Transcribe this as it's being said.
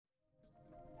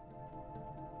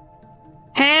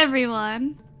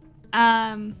everyone.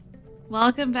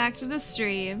 Welcome back to the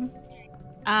stream.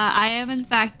 I am in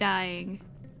fact dying.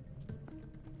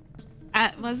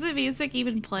 Was the music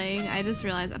even playing? I just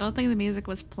realized I don't think the music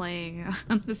was playing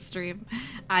on the stream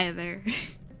either.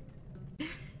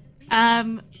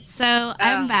 So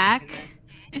I'm back.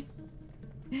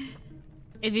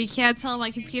 If you can't tell,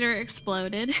 my computer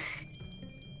exploded.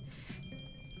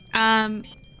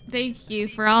 Thank you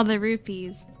for all the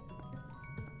rupees.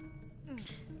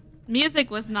 Music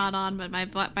was not on, but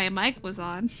my mic was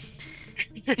on.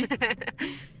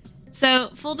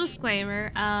 So, full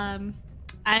disclaimer, I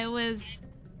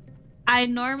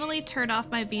normally turn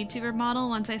off my VTuber model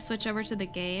once I switch over to the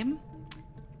game,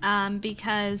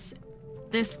 because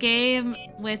this game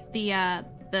with the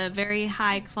very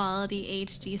high quality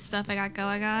HD stuff I got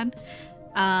going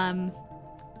on,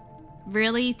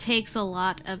 really takes a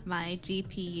lot of my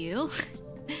GPU.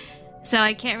 So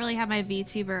I can't really have my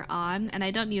VTuber on, and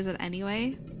I don't use it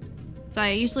anyway. So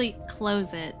I usually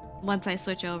close it once I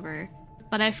switch over.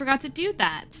 But I forgot to do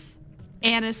that.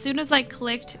 And as soon as I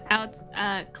clicked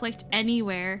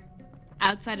anywhere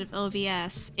outside of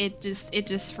OBS, it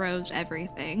just froze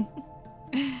everything.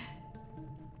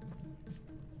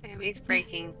 Sammy's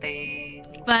breaking things.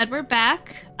 But we're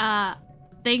back.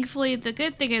 Thankfully, the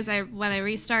good thing is when I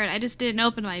restart, I just didn't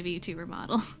open my VTuber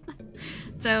model.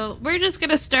 So we're just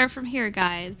gonna start from here,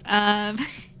 guys.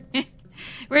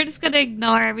 We're just gonna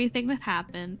ignore everything that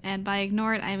happened, and by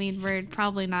ignore it, I mean we're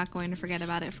probably not going to forget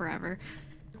about it forever.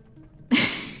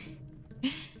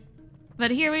 But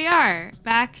here we are,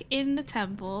 back in the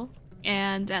temple,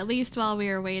 and at least while we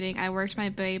were waiting, I worked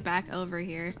my way back over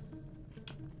here.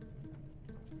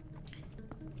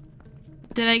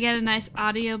 Did I get a nice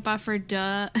audio buffer?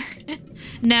 Duh.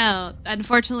 No,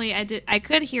 unfortunately I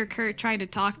could hear Curt trying to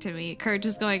talk to me. Curt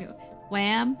just going,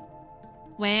 wham,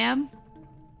 wham,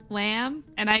 wham,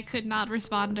 and I could not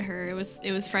respond to her. It was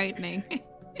frightening.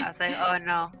 I was like, oh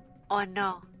no, oh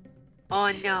no,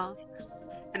 oh no.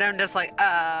 And I'm just like,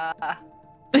 At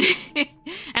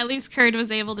least Curt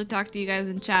was able to talk to you guys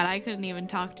in chat. I couldn't even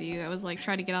talk to you. I was like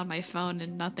trying to get on my phone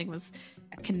and nothing was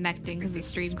connecting because the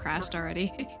stream crashed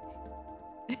already.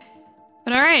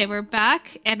 But alright, we're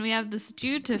back, and we have this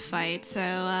dude to fight,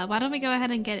 so why don't we go ahead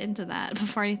and get into that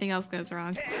before anything else goes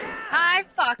wrong. Hi,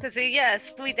 Foxy.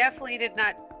 yes, we definitely did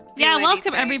not do Yeah,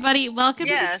 welcome anything. everybody. Welcome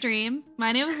to the Yes. stream.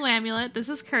 My name is Wamulet. This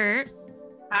is Curt.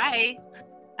 Hi.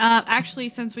 Actually,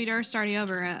 since we are starting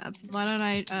over, why don't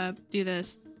I do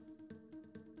this?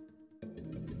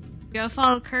 Go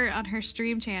follow Curt on her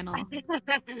stream channel.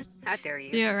 How dare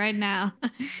you? Do it right now.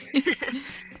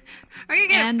 We're gonna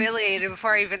get affiliated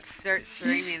before I even start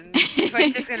streaming.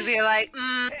 Twitch is gonna be like,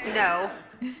 no.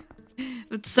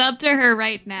 But sub to her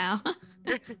right now.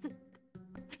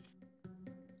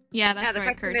 Yeah, that's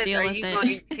right, Curt. Deal with it. Are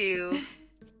you going to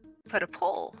put a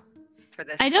poll for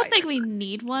this? I don't think we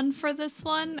need one for this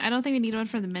one. I don't think we need one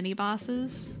for the mini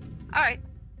bosses. All right.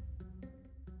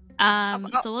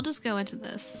 So we'll just go into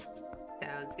this.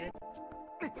 Sounds good.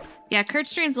 Yeah, Curt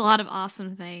streams a lot of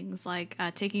awesome things, like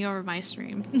taking over my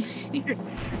stream.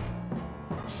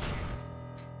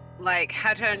 Like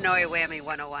how to annoy Whammy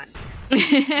 101.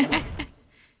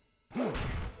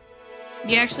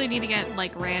 You actually need to get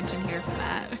like ranch in here for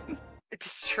that.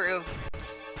 It's true.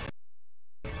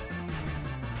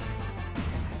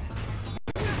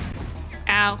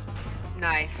 Ow.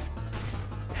 Nice.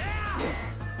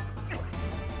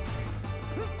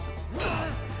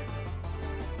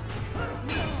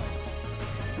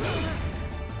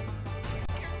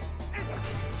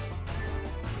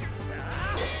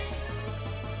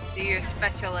 Do your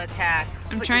special attack.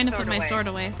 I'm trying to put my sword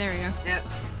away. There we go. Yep.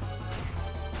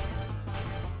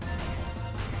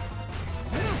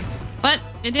 But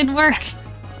it didn't work.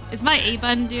 Is my A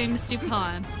button doing the stupid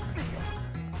on?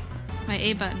 My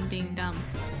A button being dumb.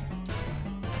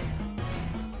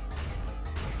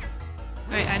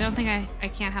 Wait, I don't think I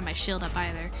can't have my shield up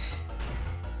either.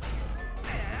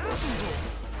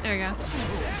 There we go.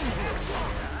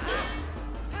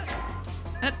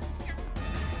 Up.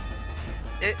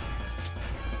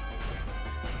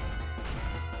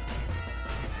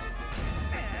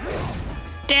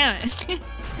 Damn it!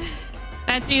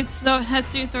 That dude's sword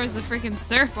is a freaking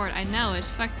surfboard. I know it.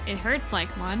 It hurts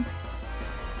like one.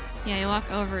 Yeah, you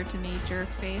walk over to me, jerk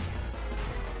face.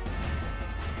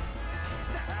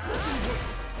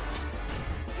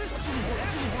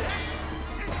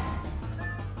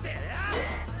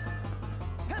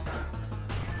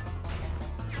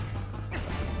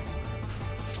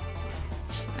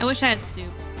 I wish I had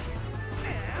soup.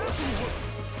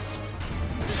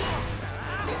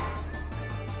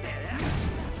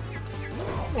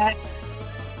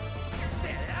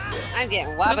 I'm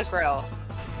getting Wabba Oops. Grill.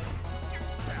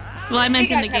 Well, I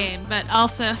meant in the game, but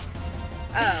also...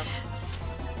 Oh.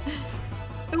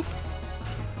 Soup.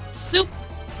 Soup!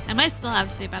 I might still have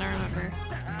soup, I don't remember.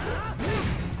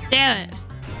 Damn it.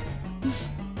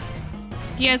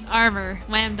 He has armor.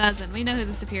 Wham doesn't. We know who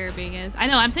the superior being is. I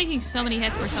know, I'm taking so many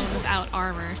hits for someone without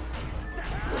armor.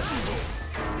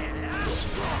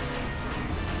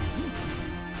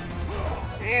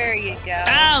 There you go.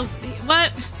 Oh!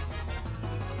 What?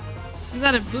 Is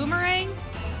that a boomerang?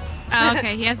 Oh,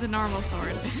 okay, he has a normal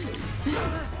sword.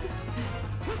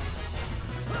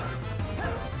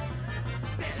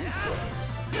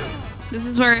 This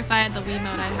is where if I had the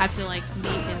Wiimote, I'd have to like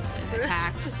meet his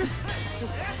attacks.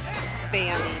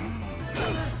 Spamming.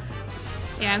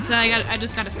 Yeah, and so I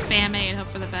just gotta spam A and hope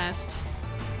for the best.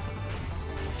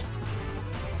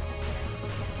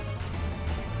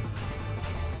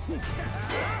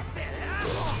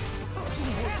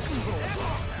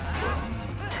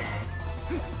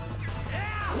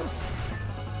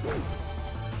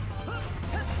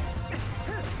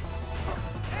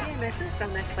 Hey, my food's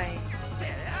on this way.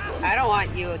 I don't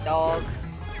want you, a dog.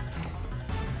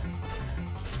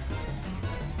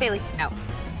 Bailey, out.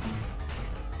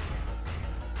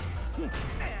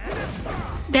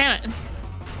 Damn it!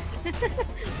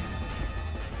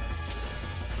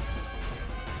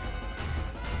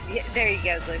 Yeah, there you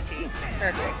go, Glitchy.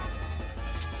 Perfect.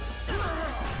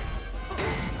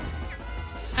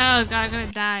 Oh god, I'm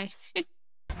gonna die.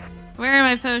 Where are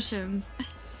my potions?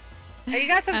 Oh, you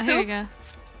got some soup? Here we go.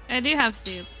 I do have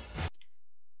soup.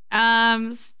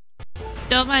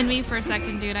 Don't mind me for a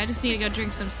second, dude. I just need to go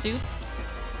drink some soup.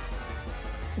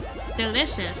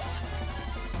 Delicious.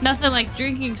 Nothing like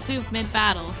drinking soup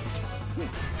mid-battle.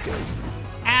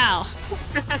 Ow.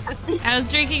 I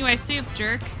was drinking my soup,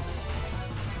 jerk.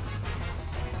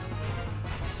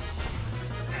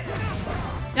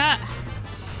 Ah.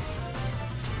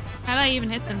 How did I even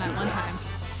hit them that one time?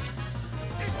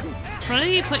 Why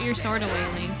did you put your sword away,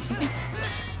 Link?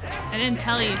 I didn't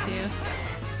tell you to.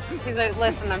 He's like,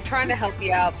 listen, I'm trying to help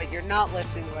you out, but you're not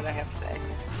listening to what I have to say.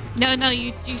 No,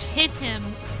 you hit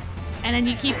him, and then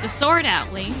you keep the sword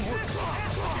out, Link.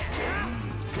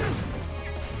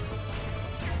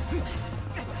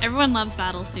 Everyone loves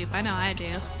battle soup. I know I do.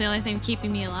 It's the only thing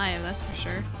keeping me alive, that's for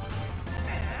sure.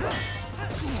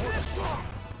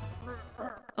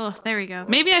 Oh, there we go.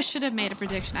 Maybe I should have made a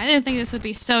prediction. I didn't think this would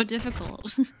be so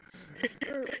difficult.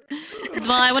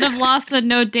 Well, I would have lost the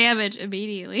no damage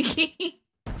immediately.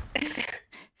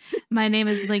 My name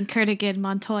is Link Curtigan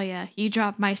Montoya. You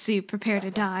drop my soup, prepare to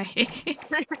die.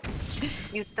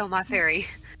 You stole my fairy.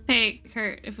 Hey,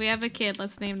 Curt, if we have a kid,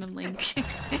 let's name them Link.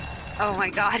 Oh my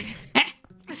god.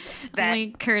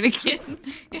 Link Curtigan.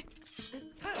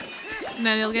 And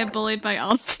then he'll get bullied by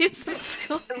all kids in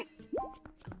school.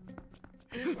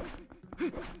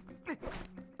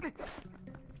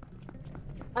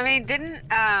 I mean, didn't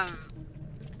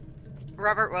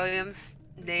Robert Williams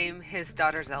name his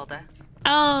daughter Zelda?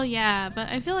 Oh yeah, but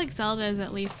I feel like Zelda is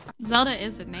at least Zelda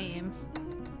is a name.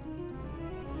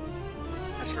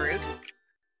 That's rude.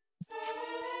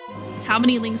 How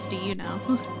many Links do you know?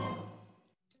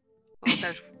 Well,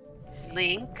 there's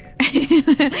Link.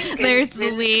 There's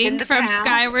Link from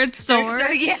Skyward Sword.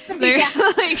 There's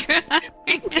like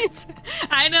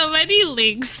I know many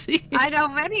Links. I know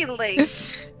many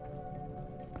Links.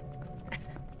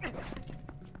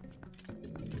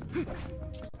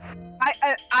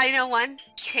 I know one.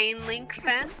 Chain link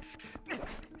fence.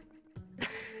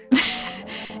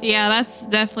 Yeah, that's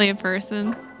definitely a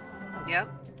person. Yep.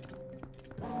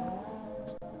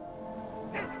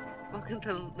 Welcome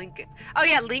to Lincoln. Oh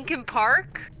yeah, Lincoln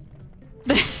Park.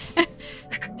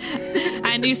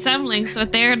 I knew some Links,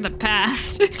 but they're in the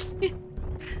past.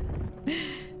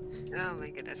 Oh my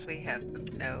goodness, we have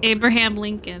no. Abraham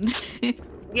Lincoln.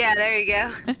 Yeah, there you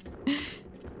go.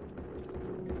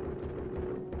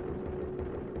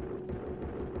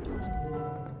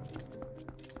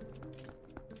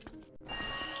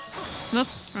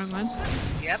 Whoops, wrong one.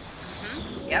 Yep.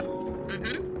 Mm-hmm. Yep.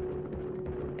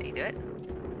 Mm-hmm. How you do it?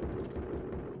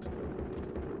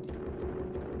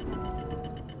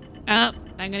 Oh,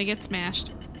 I'm gonna get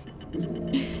smashed.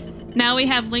 Now we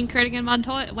have Link Curtigan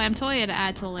Wamtoya to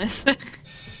add to the list.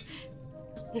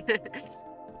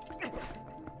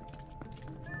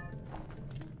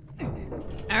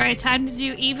 Alright, time to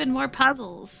do even more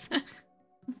puzzles.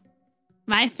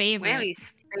 My favorite. Mammy's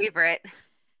favorite.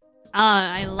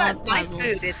 I love puzzles. My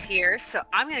food is here, so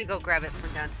I'm gonna go grab it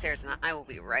from downstairs and I will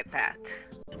be right back.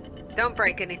 Don't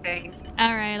break anything.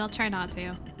 Alright, I'll try not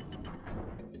to.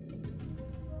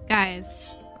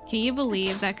 Guys, can you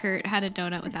believe that Curt had a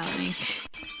donut without me?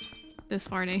 this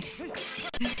morning.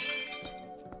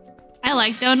 I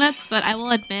like donuts, but I will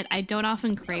admit I don't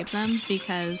often crave them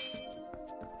because,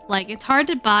 like, it's hard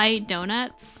to buy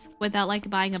donuts without, like,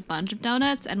 buying a bunch of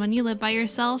donuts, and when you live by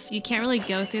yourself, you can't really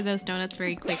go through those donuts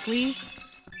very quickly.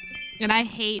 And I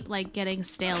hate, like, getting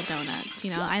stale donuts,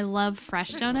 you know? I love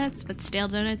fresh donuts, but stale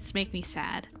donuts make me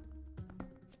sad.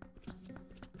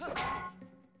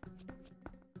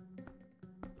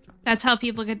 That's how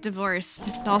people get divorced.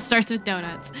 It all starts with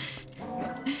donuts.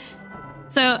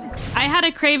 So, I had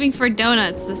a craving for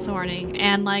donuts this morning,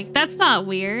 and, like, that's not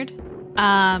weird.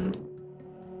 I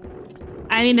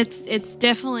mean, it's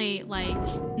definitely,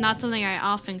 like, not something I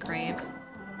often crave.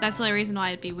 That's the only reason why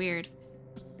it'd be weird.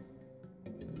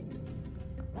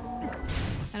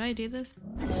 How do I do this?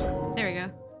 There we go.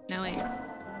 No, wait.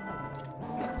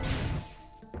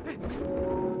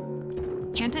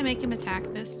 Can't I make him attack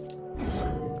this?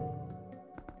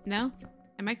 No?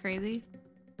 Am I crazy?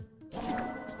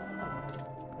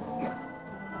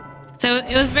 So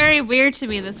it was very weird to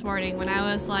me this morning when I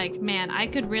was like, man, I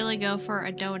could really go for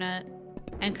a donut.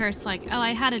 And Curt's like, oh,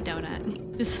 I had a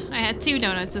donut. I had 2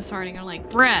 donuts this morning. I'm like,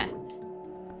 bruh.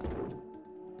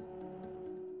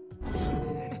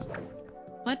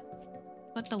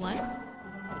 What the what?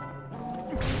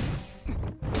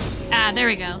 Ah, there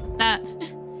we go. That.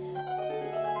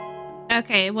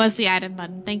 Okay, it was the item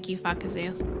button. Thank you,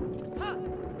 Fakazoo.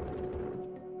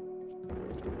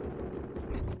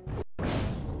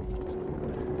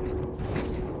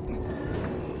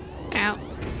 Ow.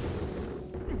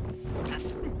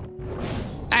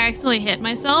 I accidentally hit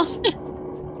myself.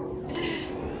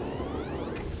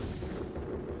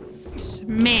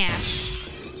 Smash.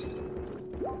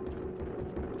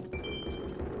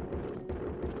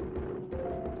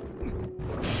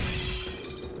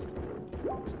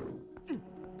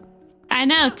 I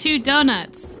know, 2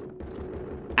 donuts.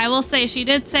 I will say, she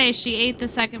did say she ate the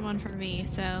second one for me,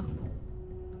 so.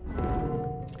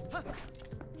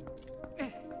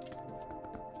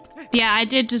 Yeah, I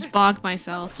did just bonk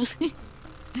myself.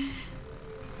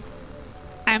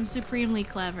 I'm supremely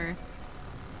clever.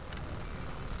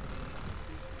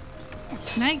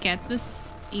 Can I get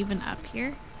this even up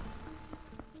here?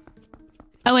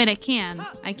 Oh wait, I can.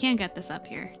 I can get this up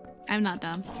here. I'm not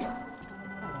dumb.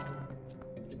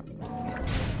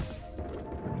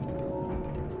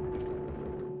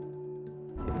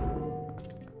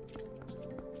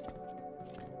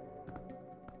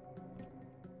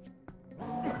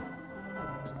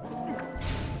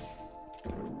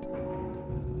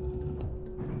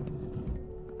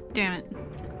 Damn it.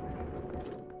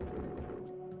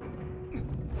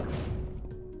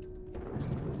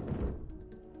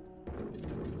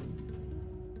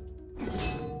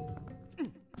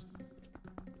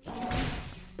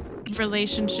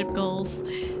 Relationship goals.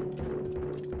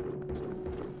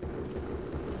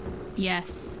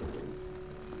 Yes.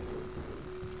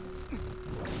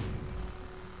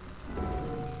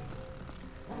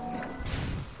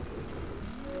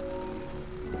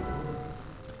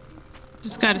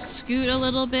 Just gotta scoot a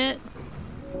little bit.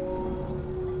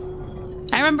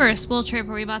 I remember a school trip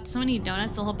where we bought so many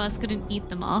donuts the whole bus couldn't eat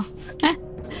them all.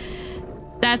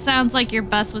 That sounds like your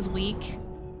bus was weak.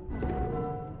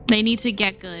 They need to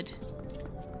get good.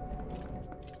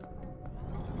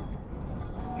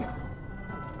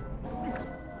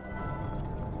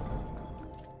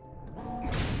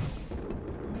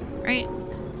 Right.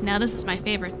 Now this is my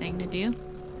favorite thing to do.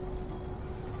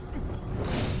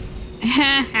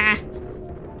 Haha.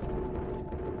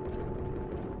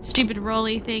 Stupid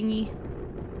rolly thingy.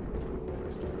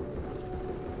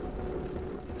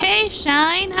 Hey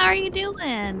Shine, how are you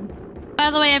doing? By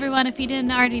the way, everyone, if you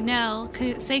didn't already know,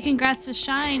 say congrats to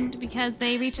Shine because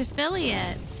they reach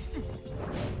affiliate.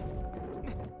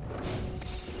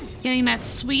 Getting that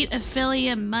sweet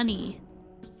affiliate money.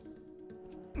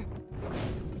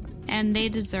 And they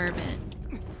deserve it.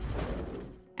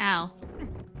 Ow.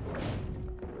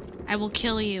 I will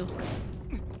kill you.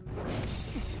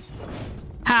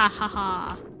 Ha ha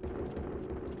ha.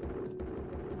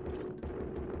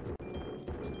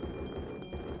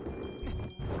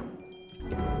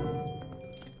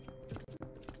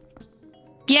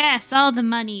 Yes, all the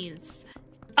monies.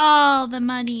 All the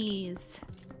monies.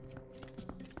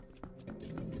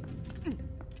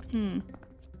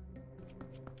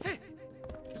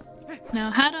 No,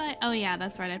 how do I... Oh yeah,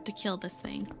 that's right. I have to kill this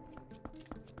thing.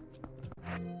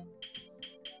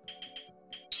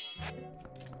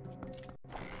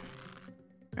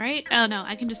 Right? Oh no,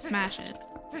 I can just smash it.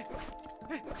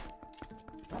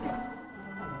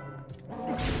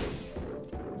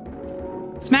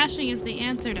 Smashing is the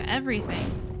answer to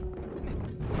everything.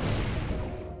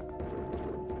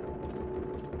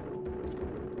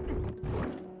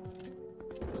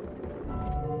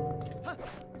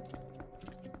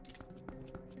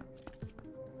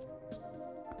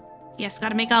 Yes,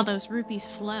 gotta make all those rupees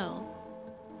flow.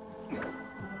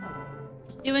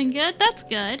 Doing good? That's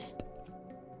good.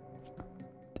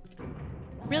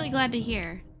 Really glad to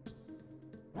hear.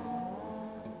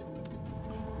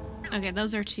 Okay,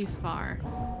 those are too far.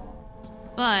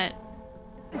 But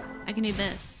I can do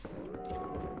this.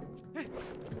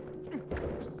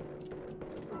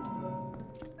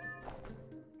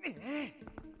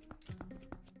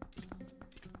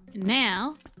 And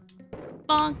now,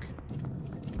 bonk.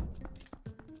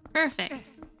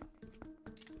 Perfect.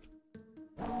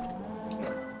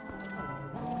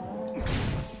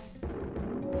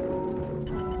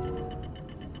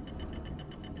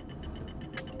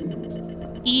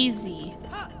 Easy.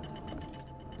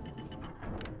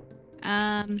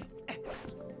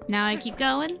 Now I keep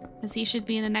going, because he should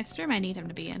be in the next room I need him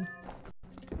to be in.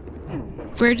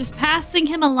 We're just passing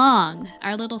him along,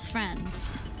 our little friends.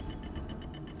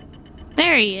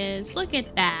 There he is. Look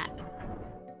at that.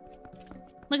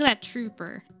 Look at that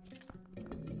trooper.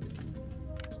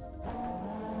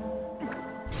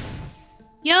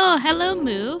 Yo, hello,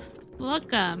 Move.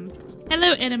 Welcome.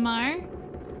 Hello, Inamar.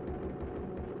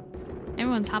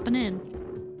 Everyone's hopping in.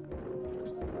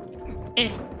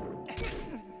 Eh.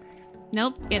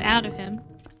 Nope, get out of him.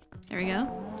 There we go.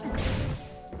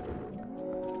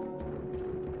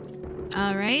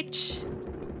 Alright.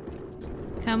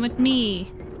 Come with me,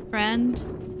 friend.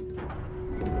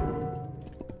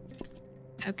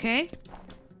 Okay.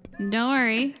 Don't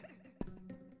worry.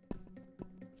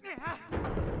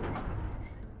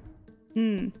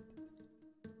 I'm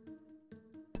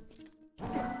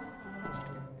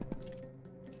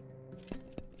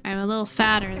a little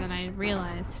fatter than I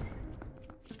realized.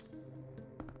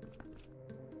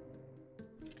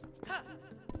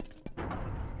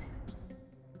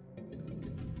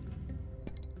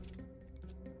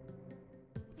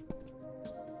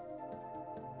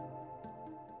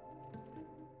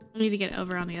 I need to get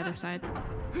over on the other side.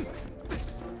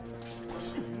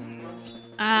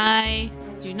 I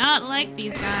do not like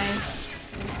these guys.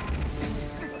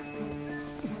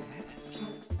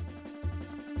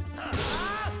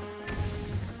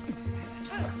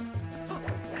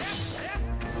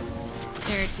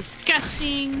 They're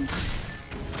disgusting.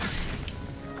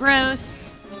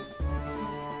 Gross.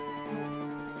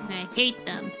 And I hate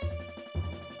them.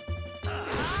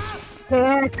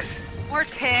 Ticks. More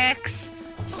ticks.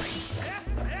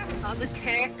 All the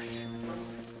ticks.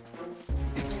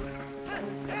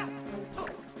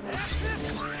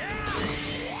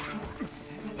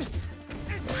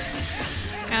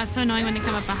 Oh, it's so annoying when they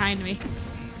come up behind me.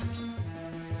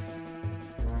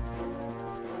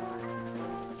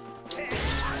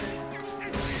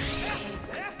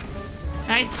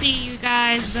 I see you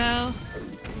guys, though.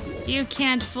 You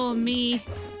can't fool me.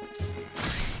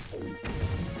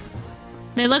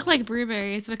 They look like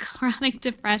blueberries with chronic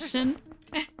depression.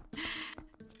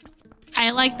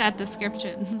 I like that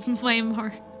description way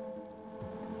more.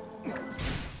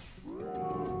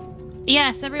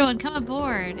 Yes, everyone, come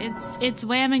aboard. It's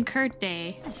Wham and Curt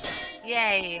Day.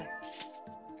 Yay.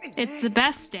 It's the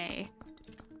best day.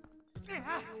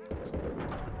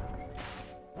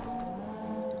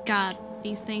 God,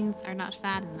 these things are not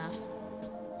fat enough.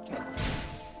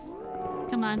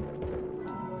 Come on.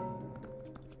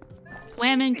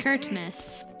 Wham and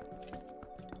Curtmas.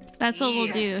 That's what we'll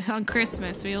do on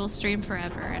Christmas. We will stream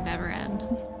forever and never end.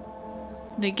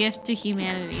 The gift to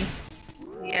humanity.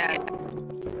 Yeah.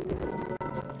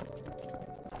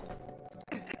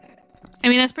 I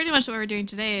mean, that's pretty much what we're doing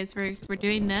today. Is we're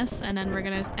doing this, and then we're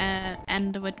gonna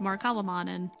end with more Cobblemon,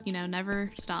 and you know,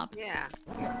 never stop. Yeah.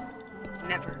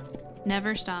 Never.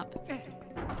 Never stop.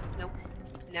 Nope.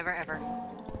 Never ever.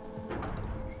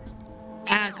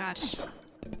 Ah, gosh.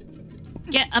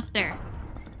 Get up there.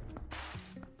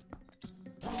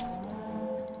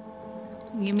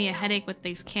 Give me a headache with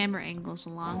these camera angles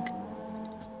along.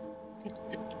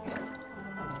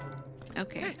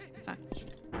 Okay, fuck.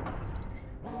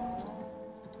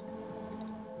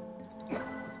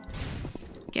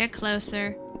 Get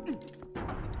closer.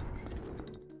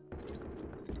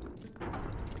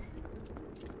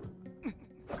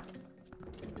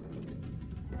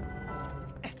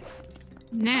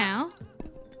 Now,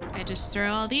 I just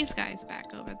throw all these guys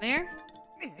back over there.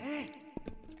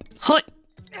 Hoi!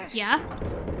 Yeah.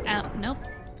 Nope.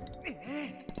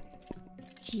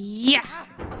 Yeah.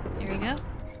 There we go.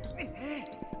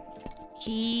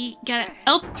 He got it.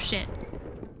 Oh, shit.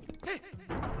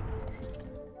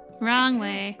 Wrong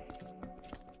way.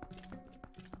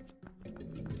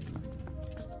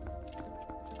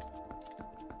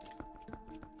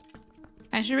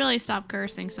 I should really stop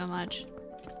cursing so much.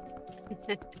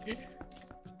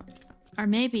 Or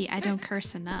maybe I don't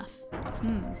curse enough.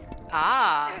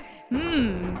 Ah.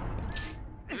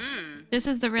 This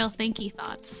is the real thinky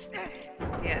thoughts.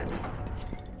 Yeah.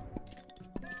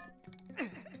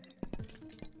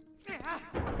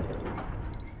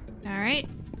 Alright.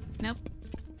 Nope.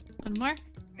 One more.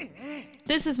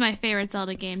 This is my favorite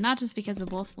Zelda game, not just because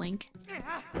of Wolf Link.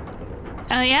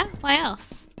 Oh yeah? Why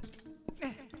else?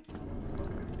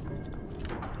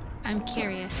 I'm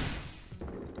curious.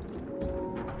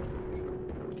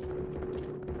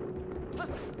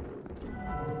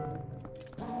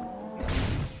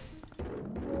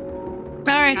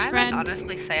 Alright, friend. I would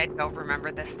honestly say I don't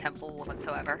remember this temple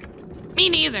whatsoever. Me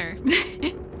neither.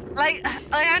 like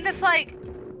I'm just like,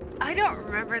 I don't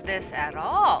remember this at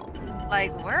all.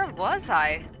 Like, where was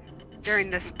I during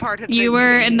this part of the game? You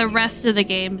were in the rest of the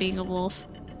game being a wolf.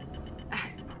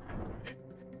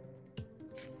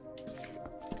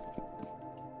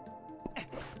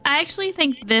 I actually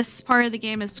think this part of the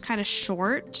game is kind of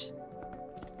short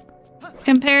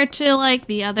compared to like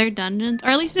the other dungeons, or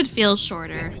at least it feels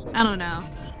shorter. I don't know.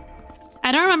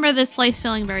 I don't remember this place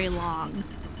feeling very long.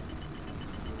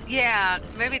 Yeah,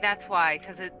 maybe that's why,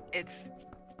 because it's...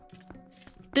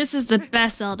 This is the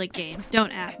best Zelda game.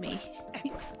 Don't at me.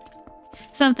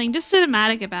 Something just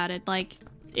cinematic about it. Like,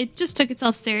 it just took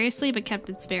itself seriously but kept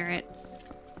its spirit.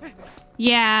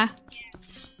 Yeah.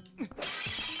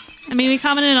 I mean, we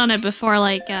commented on it before,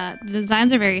 like, the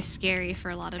designs are very scary for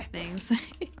a lot of things.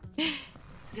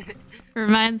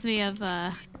 Reminds me of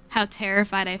how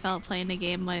terrified I felt playing a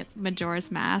game like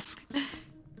Majora's Mask.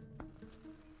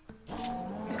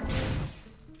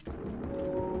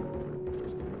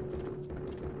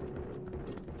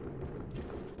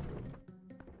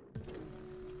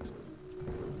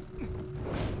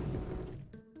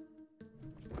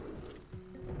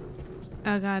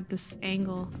 Oh god, this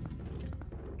angle.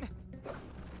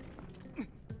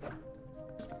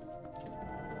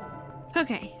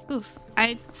 Okay, oof.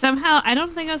 I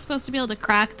don't think I was supposed to be able to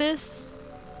crack this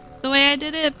the way I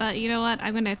did it, but you know what?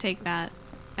 I'm gonna take that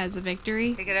as a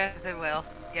victory. Take it as it will.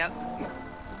 Yep.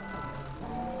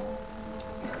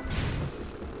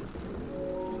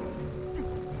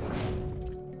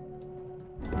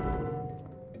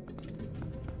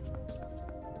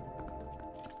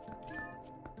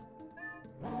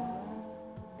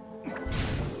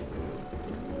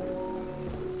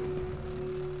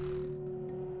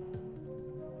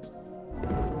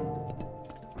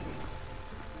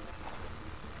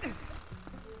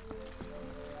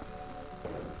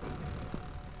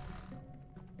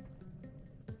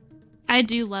 I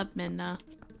do love Midna.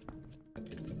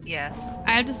 Yes.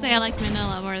 I have to say I like Midna a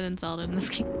lot more than Zelda in this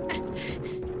game.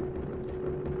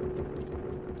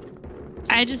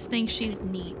 I just think she's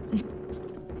neat.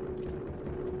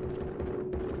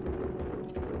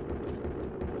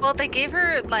 Well, they gave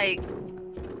her, like,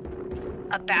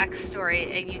 a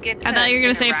backstory, and you get to I thought you were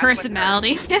gonna say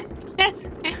personality.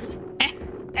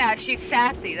 Yeah, she's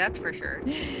sassy, that's for sure.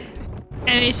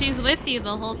 I mean, she's with you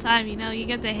the whole time, you know, you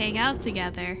get to hang out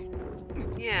together.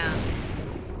 Yeah.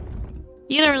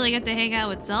 You don't really get to hang out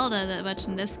with Zelda that much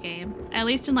in this game. At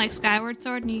least in, like, Skyward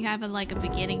Sword, and you have, like, a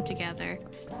beginning together.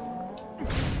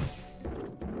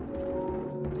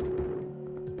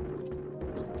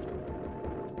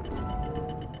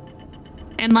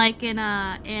 And, like,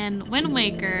 in Wind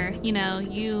Waker, you know,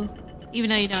 even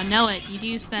though you don't know it, you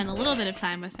do spend a little bit of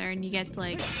time with her, and you get to,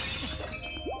 like,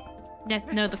 get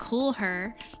to know the cool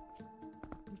her.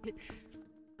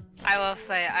 I will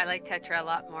say I like Tetra a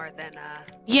lot more than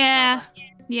Yeah. Zelda.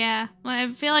 Yeah. Well, I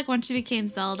feel like once she became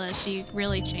Zelda, she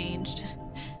really changed.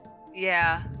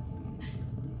 Yeah.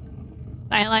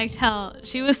 I liked how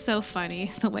she was so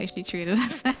funny, the way she treated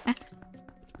us.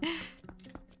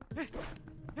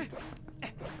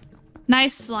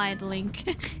 Nice slide, Link.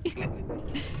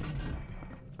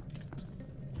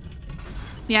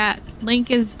 Yeah, Link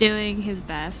is doing his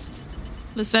best,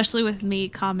 especially with me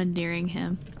commandeering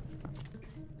him.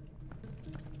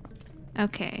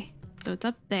 Okay, so it's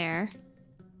up there.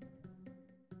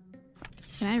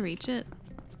 Can I reach it?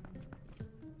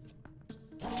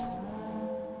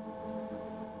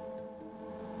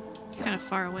 It's kind of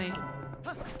far away.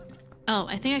 Oh,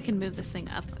 I think I can move this thing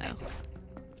up, though.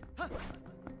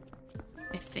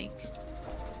 I think.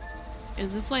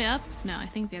 Is this way up? No, I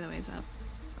think the other way's up.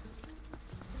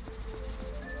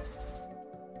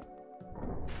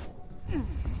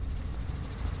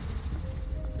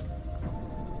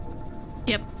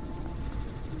 Yep.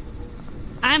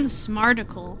 I'm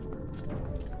smarticle.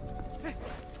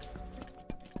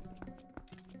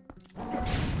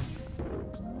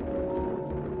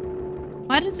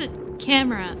 Why does it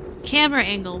camera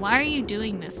angle? Why are you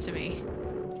doing this to me?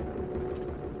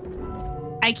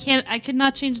 I I could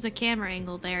not change the camera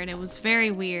angle there, and it was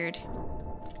very weird.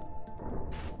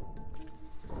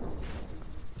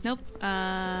 Nope.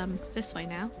 This way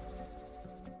now.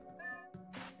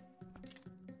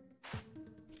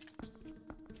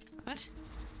 What?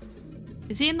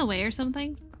 Is he in the way or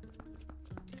something?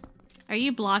 Are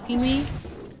you blocking me?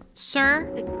 Sir?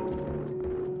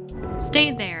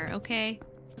 Stay there, okay?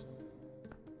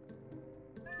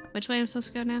 Which way am I supposed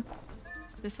to go now?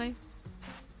 This way?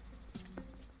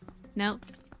 Nope.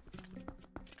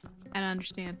 I don't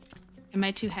understand. Am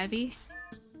I too heavy?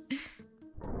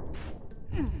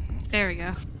 There we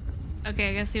go. Okay,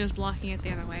 I guess he was blocking it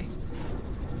the other way.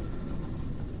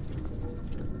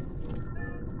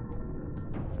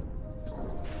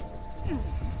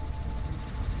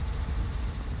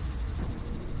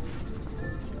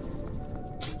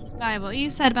 What you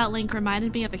said about Link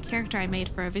reminded me of a character I made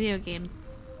for a video game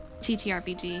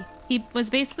TTRPG. He was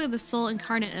basically the soul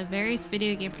incarnate of various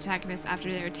video game protagonists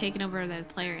after they were taken over by the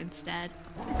player instead.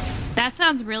 That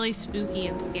sounds really spooky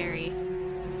and scary.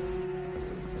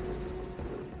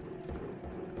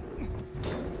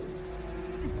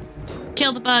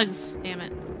 Kill the bugs, damn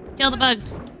it. Kill the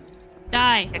bugs.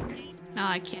 Die. No,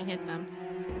 I can't hit them.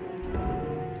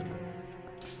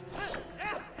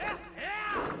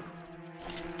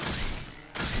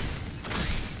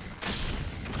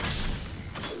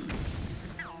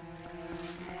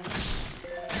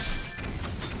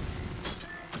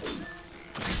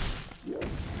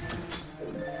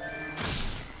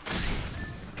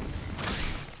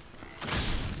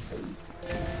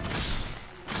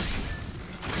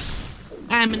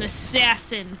 I'm an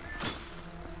assassin.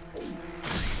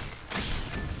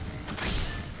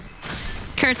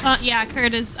 Curt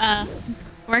is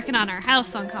working on our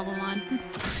house on Cobblemon.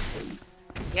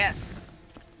 Yes.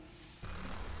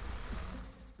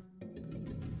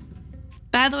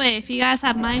 By the way, if you guys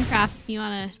have Minecraft, if you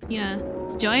wanna,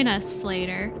 join us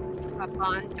later. Have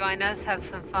fun, join us, have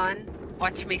some fun.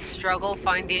 Watch me struggle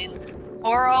finding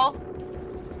coral.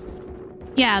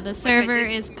 Yeah, the server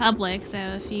is public, so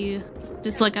if you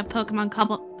just look up Pokemon,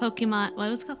 what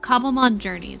was it called? Cobblemon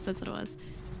Journeys, that's what it was.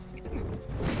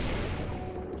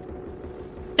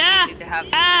 Ah! Need to have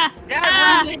Ah!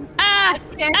 Ah! Ah!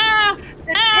 Ah!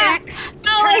 Ah!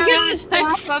 Oh my god!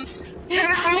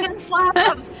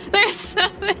 There's so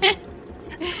many.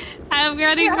 I'm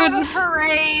ready for the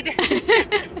parade.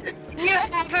 You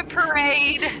have a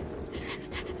parade.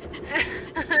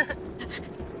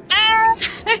 Ah!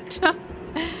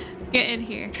 Get in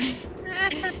here.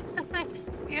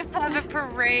 You have a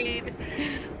parade.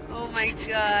 Oh my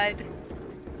god.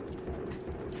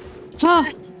 Oh.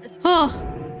 Oh.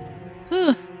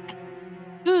 Oof.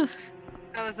 Oof.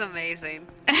 That was amazing.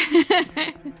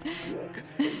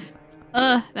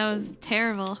 Ugh, that was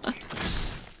terrible. That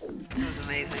was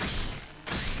amazing.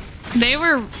 They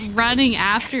were running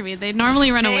after me. They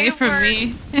normally run away from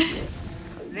me.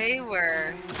 They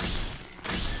were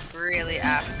really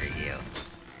after you.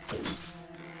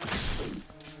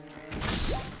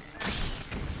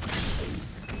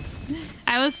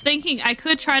 I was thinking I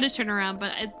could try to turn around,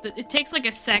 but it takes like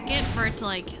a second for it to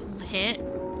like hit,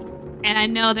 and I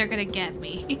know they're gonna get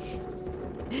me.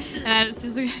 And I was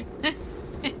just like,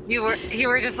 you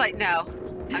were just like, no,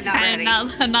 I'm not ready.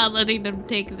 I'm not letting them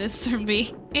take this from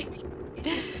me.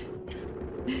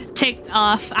 Ticked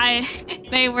off.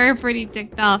 They were pretty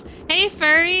ticked off. Hey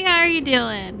furry, how are you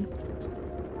doing?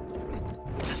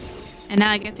 And now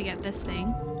I get to get this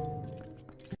thing.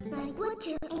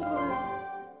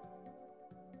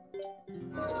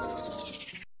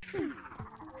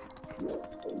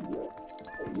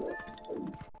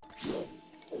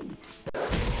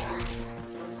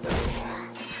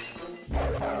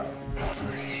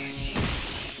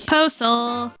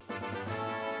 Postal.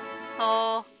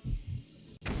 Oh.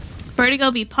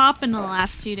 Vertigo be popping the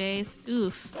last 2 days.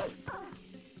 Oof.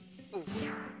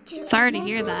 Sorry to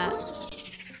hear that.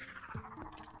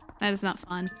 That is not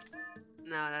fun.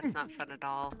 No, that's not fun at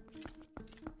all.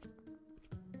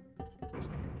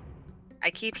 I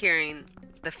keep hearing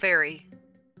the fairy,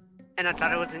 and I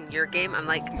thought it was in your game. I'm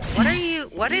like,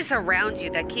 what is around you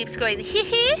that keeps going hee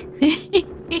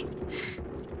hee?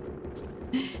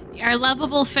 Our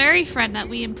lovable fairy friend that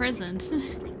we imprisoned.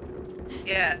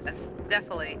 Yes,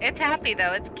 definitely. It's happy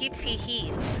though, it keeps hee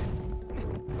hee.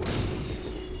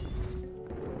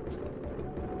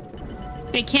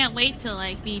 I can't wait to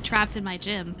like be trapped in my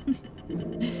gym.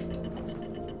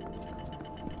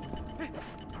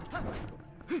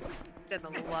 Gonna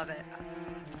love it.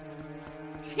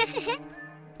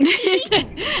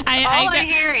 I'm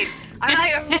hearing.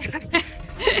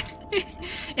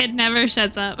 It never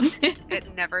shuts up.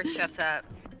 It never shuts up.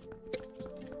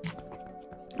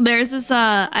 There's this,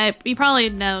 you probably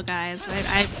know, guys, right?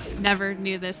 I never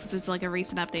knew this because it's like a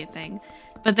recent update thing.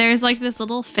 But there's like this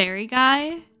little fairy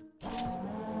guy.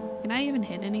 Can I even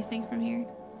hit anything from here?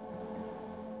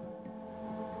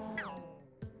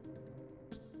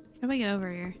 How do I get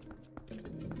over here?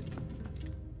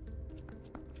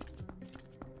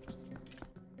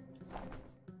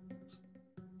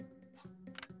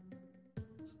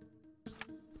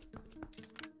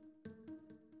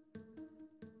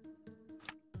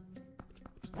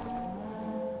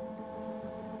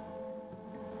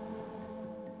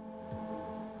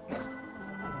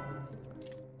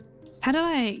 How do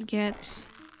I get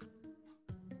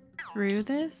through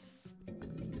this?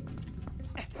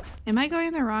 Am I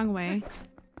going the wrong way?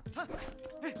 I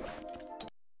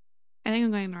think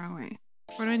I'm going the wrong way.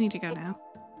 Where do I need to go now?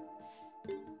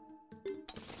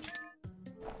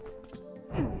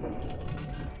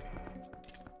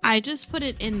 I just put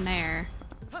it in there.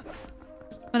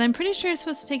 But I'm pretty sure it's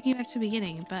supposed to take me back to the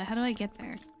beginning, but how do I get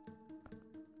there?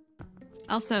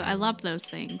 Also, I love those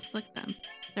things. Look at them.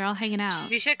 They're all hanging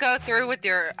out. You should go through with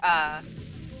your,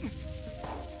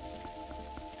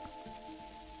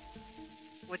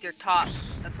 with your top.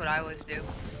 That's what I always do.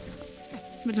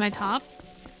 With my top?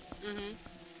 Mm-hmm.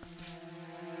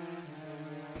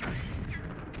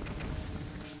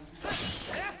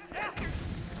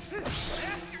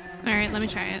 Alright, let me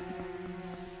try it.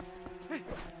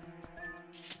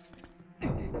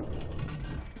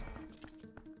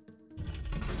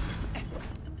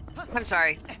 I'm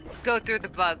sorry. Go through the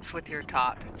bugs with your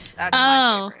top. That's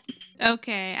my favorite.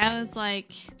 Okay. I was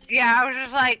like... Yeah, I was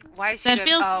just like, why is she That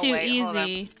feels oh, too wait,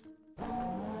 easy.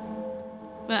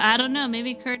 But I don't know.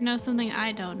 Maybe Curt knows something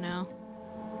I don't know.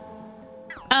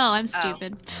 Oh, I'm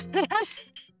stupid.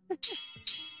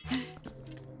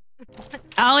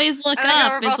 Always look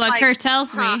up is what like, Curt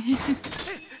tells me.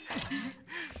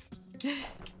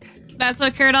 That's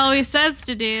what Curt always says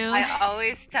to do. I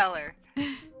always tell her.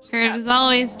 Curt is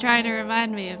always trying to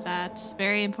remind me of that.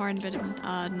 Very important bit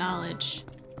of knowledge.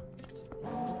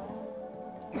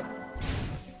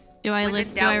 Do I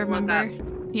list? Do I remember?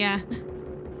 Yeah.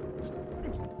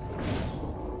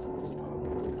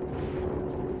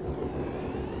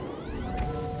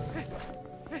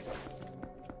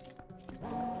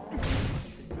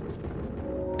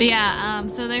 But yeah,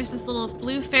 so there's this little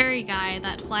blue fairy guy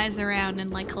that flies around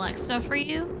and like collects stuff for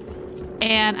you.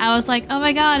 And I was like, oh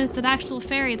my god, it's an actual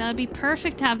fairy. That would be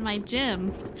perfect to have in my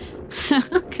gym. So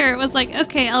Curt was like,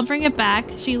 okay, I'll bring it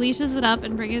back. She leashes it up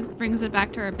and brings it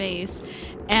back to her base.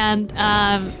 And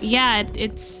yeah,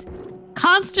 it's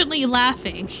constantly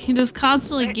laughing. It is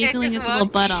constantly giggling its little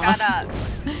butt off. Shut up.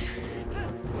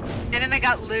 And then I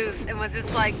got loose and was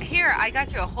just like, here, I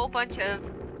got you a whole bunch of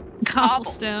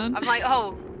cobblestone. I'm like,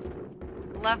 oh,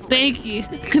 lovely. Thank you.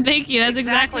 Thank you. That's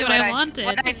exactly what I wanted.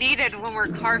 What I needed when we're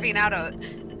carving out a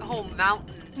whole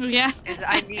mountain. Yeah. Is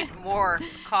I need more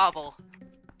cobble.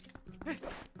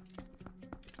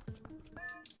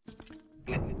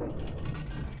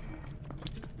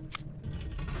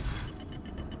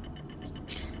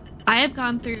 I have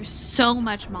gone through so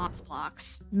much moss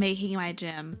blocks making my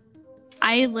gym.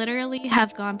 I literally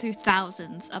have gone through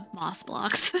thousands of moss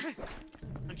blocks.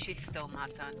 And she's still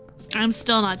not done. I'm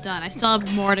still not done. I still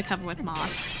have more to cover with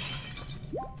moss.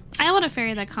 I want a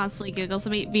fairy that constantly giggles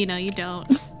at me. Vino, you don't.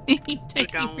 You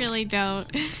really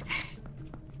don't.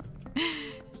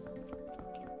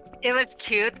 It was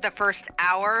cute the first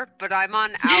hour, but I'm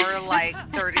on hour like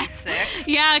 36.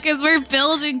 Yeah, because we're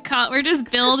building, we're just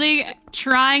building,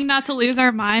 trying not to lose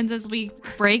our minds as we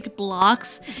break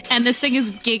blocks, and this thing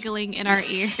is giggling in our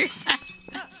ears.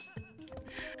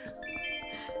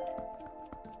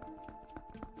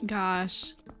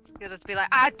 Gosh. You'll just be like,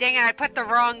 ah, dang it! I put the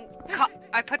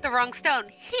wrong stone.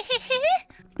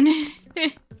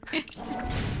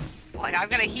 Like, I'm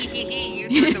gonna hee you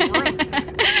through the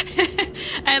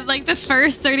roof. And like the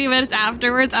first 30 minutes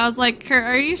afterwards, I was like, Curt,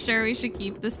 are you sure we should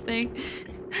keep this thing?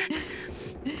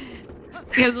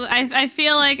 Because I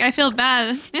feel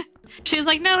bad. She's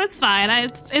like, no, it's fine.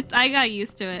 I got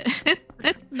used to it.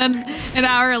 Then an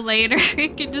hour later, you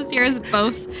can just hear us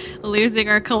both losing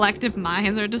our collective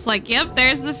minds. We're just like, yep,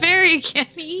 there's the fairy again.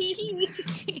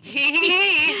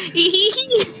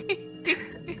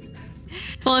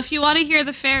 Well, if you want to hear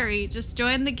the fairy, just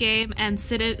join the game and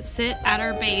sit at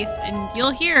our base, and you'll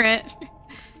hear it.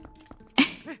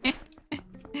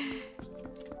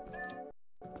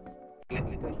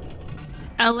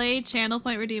 LA channel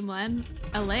point redeem one.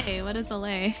 LA, what is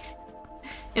LA?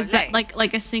 Is that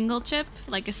like a single chip?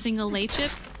 Like a single lay chip?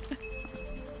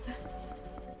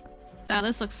 Wow,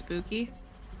 this looks spooky.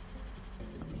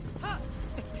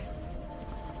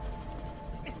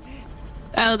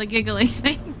 Oh, the giggling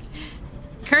thing.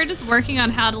 Curt is working on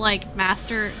how to like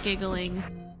master giggling.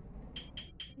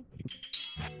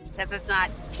 Because it's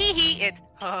not hee hee, it's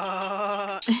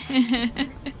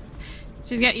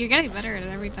You're getting better at it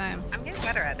every time. I'm getting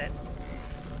better at it.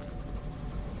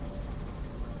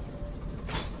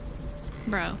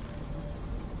 Bro.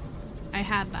 I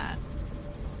had that.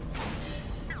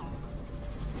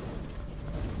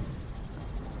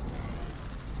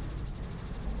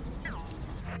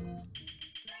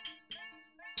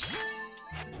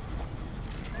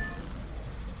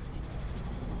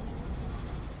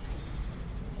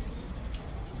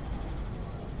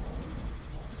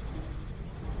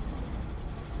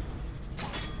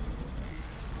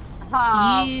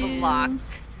 Oh, blocked.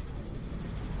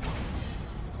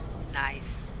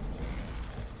 Nice.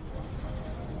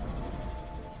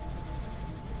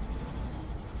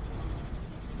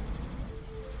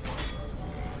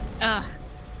 Ugh.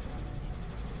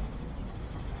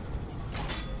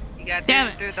 You gotta do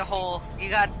it through the hole. You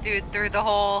gotta do it through the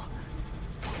hole.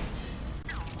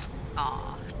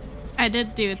 Aw. I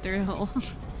did do it through the hole.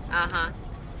 Uh-huh.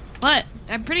 What?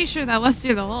 I'm pretty sure that was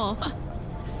through the hole.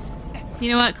 You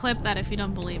know what? Clip that if you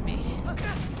don't believe me.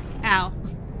 Ow.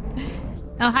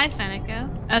 Oh, hi, Fenico.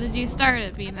 How did you start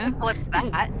it, Vina? Clip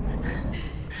that.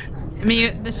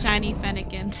 Me, the shiny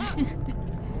Fennekin.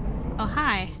 Oh,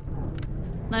 hi.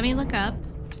 Let me look up.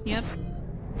 Yep.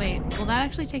 Wait, will that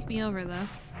actually take me over, though?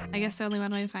 I guess there's only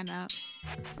one way to find out.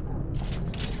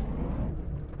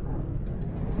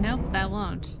 Nope, that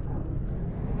won't.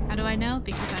 How do I know?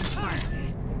 Because I'm smart.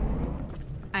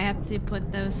 I have to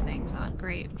put those things on.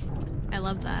 Great. I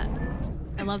love that.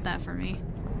 I love that for me.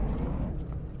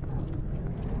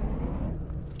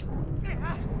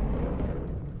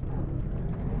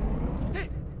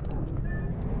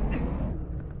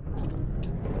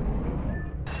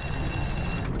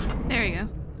 There you go.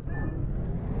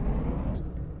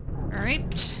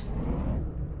 Alright.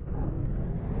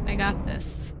 I got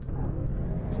this.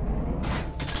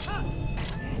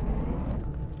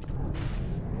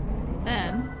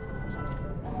 Then...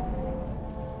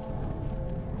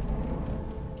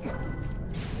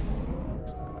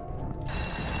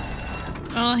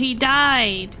 Oh, he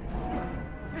died.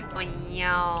 Oh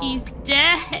no. He's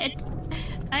dead.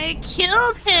 I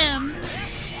killed him.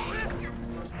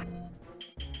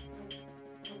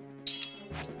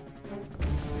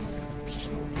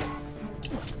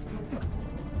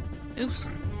 Oops.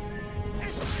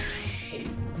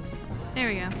 There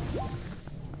we go.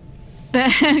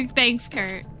 Thanks,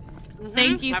 Curt.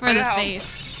 Thank you for the faith.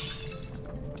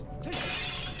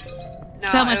 No,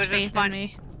 so much faith in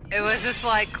me. It was just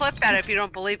like, clip that if you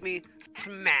don't believe me.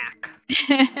 Smack.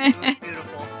 It was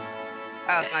beautiful.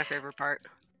 That was my favorite part.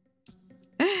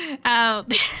 Oh.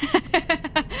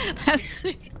 That's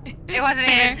it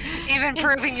wasn't even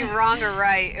proving you wrong or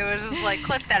right. It was just like,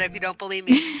 clip that if you don't believe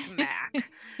me. Smack.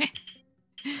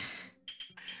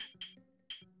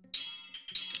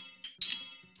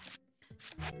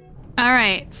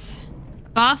 Alright.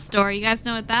 Boss door, you guys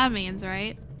know what that means,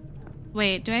 right?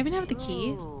 Wait, do I even have the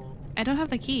key? Ooh. I don't have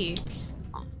the key.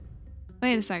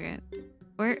 Wait a second.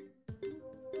 Where?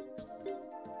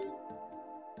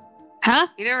 Huh?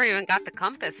 You never even got the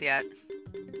compass yet.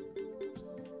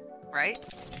 Right?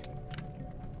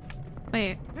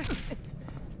 Wait.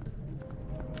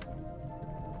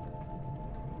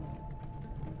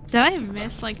 Did I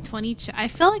miss like 20 I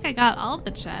feel like I got all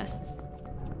the chests.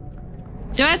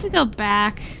 Do I have to go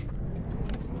back?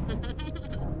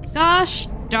 Gosh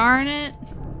darn it.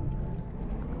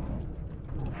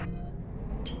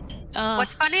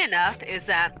 What's funny enough is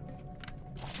that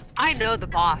I know the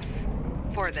boss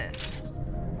for this,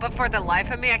 but for the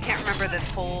life of me, I can't remember this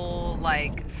whole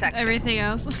like section. Everything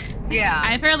else. Yeah.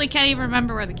 I apparently can't even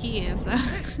remember where the key is. So.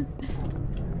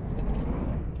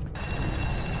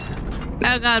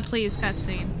 Oh god, please,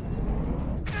 cutscene.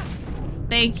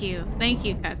 Thank you,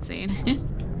 cutscene.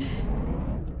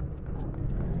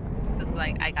 It's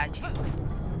like, I got you.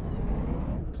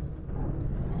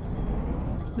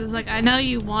 It's like, I know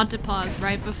you want to pause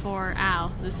right before,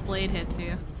 ow, this blade hits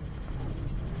you.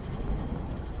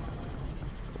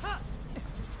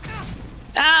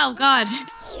 Oh god!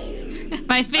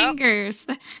 My fingers!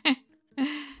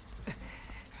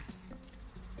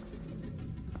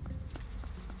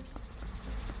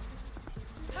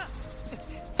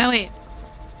 Oh wait.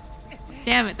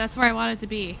 Damn it, that's where I wanted to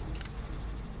be.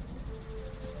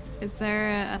 Is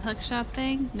there a hookshot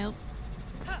thing? Nope.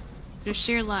 Just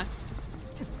sheer luck.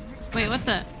 Wait, what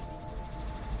the?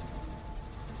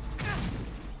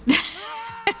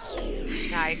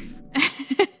 Nice.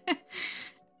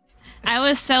 I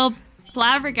was so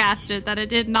flabbergasted that it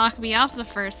didn't knock me off the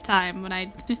first time when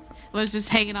I was just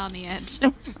hanging on the edge.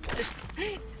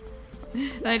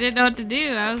 I didn't know what to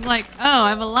do. I was like, oh,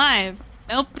 I'm alive.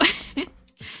 Nope.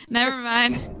 Never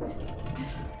mind.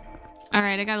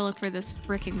 Alright, I gotta look for this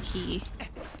frickin' key.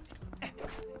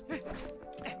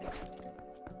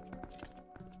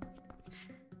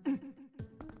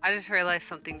 I just realized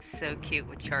something so cute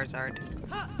with Charizard.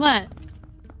 What?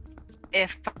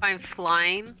 If I'm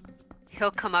flying,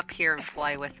 he'll come up here and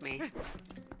fly with me.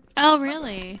 Oh,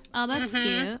 really? Oh, that's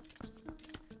cute.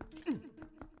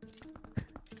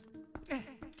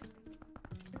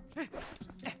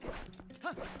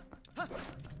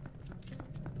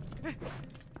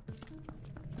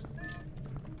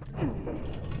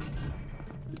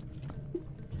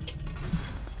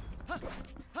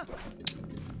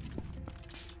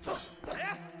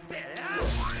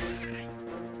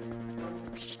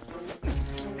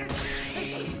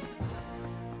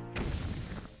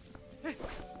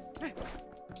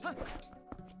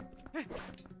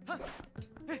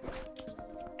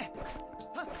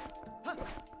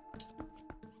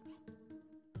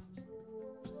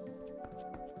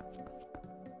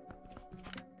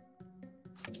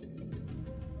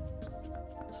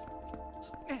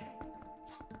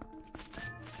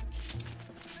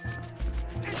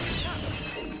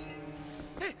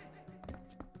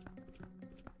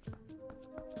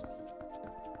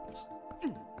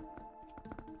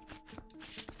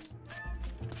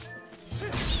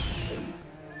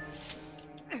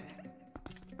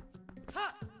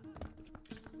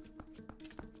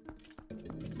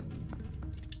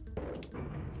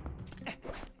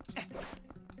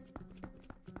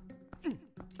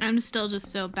 I'm still just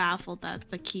so baffled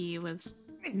that the key was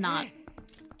not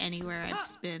anywhere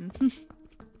it's been.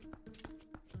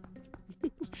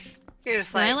 You're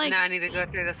just like, now I need to go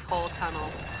through this whole tunnel.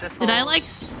 Did I like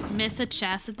miss a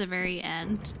chest at the very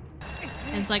end?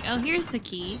 And it's like, oh, here's the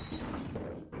key.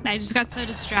 I just got so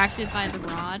distracted by the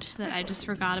rod that I just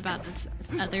forgot about this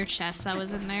other chest that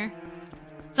was in there.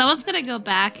 Someone's gonna go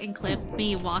back and clip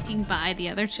me walking by the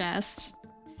other chest.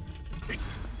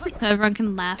 So everyone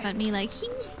can laugh at me like,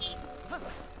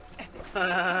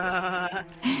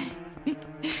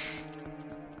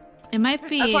 It might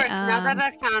be, of course, now that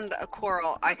I found a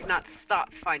coral, I cannot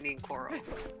stop finding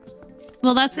corals.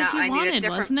 Well, that's what you wanted,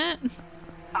 wasn't it?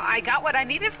 I got what I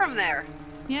needed from there.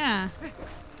 Yeah.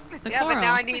 The yeah, coral. but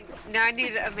now I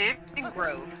need a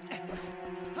mangrove.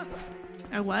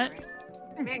 A what?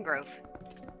 Mangrove.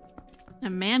 A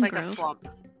mangrove? Like a swamp.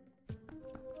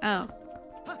 Oh.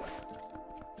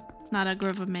 Not a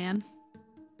grove of man?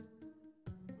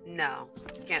 No.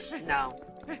 Can't, no.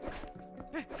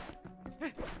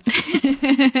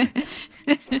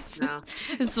 No.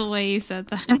 It's the way you said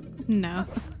that. No.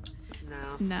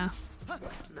 No. No.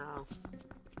 No.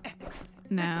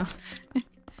 No.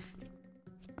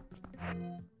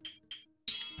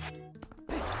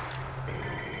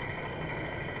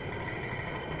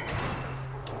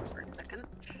 For a second.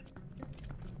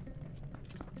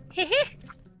 Hee.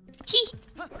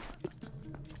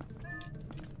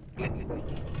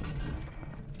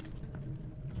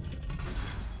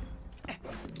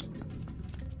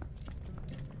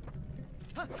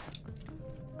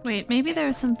 Wait, maybe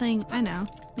there's something, I know.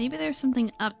 Maybe there's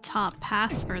something up top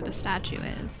past where the statue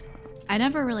is. I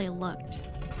never really looked.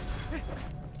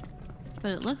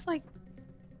 But it looks like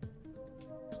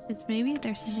it's maybe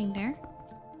there's something there.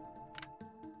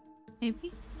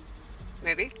 Maybe?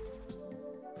 Maybe.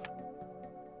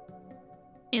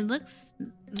 It looks...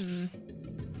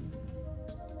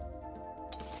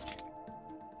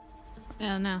 I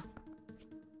don't know.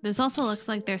 This also looks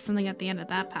like there's something at the end of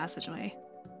that passageway.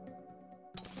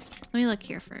 Let me look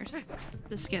here first.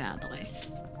 Just get out of the way.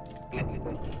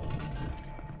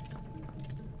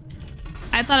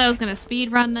 I thought I was gonna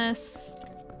speed run this.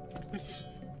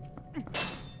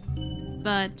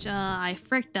 But, I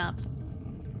fricked up.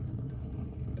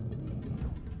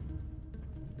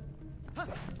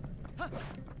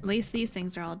 At least these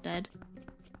things are all dead.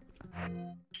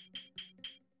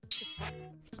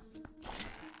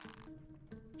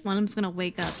 One of them's gonna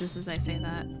wake up just as I say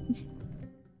that.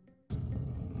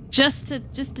 Just to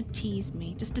tease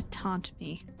me, just to taunt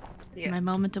me. Yeah. In my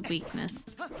moment of weakness.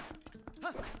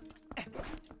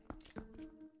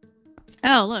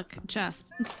 Oh, look,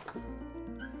 chest.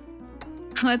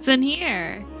 What's in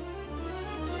here?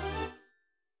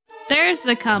 There's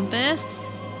the compass.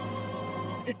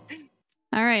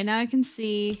 Alright, now I can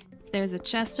see there's a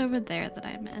chest over there that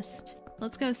I missed.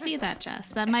 Let's go see that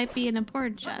chest. That might be an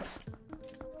important chest.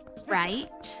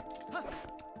 Right?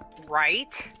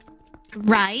 Right?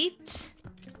 Right?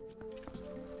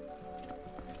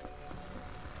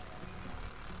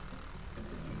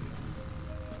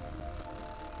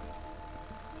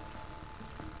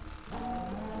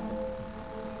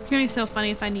 gonna be so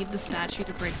funny if I need the statue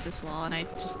to break this wall and I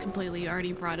just completely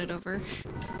already brought it over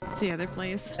to the other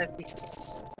place. That'd be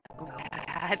so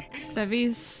bad. That'd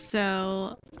be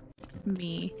so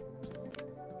me.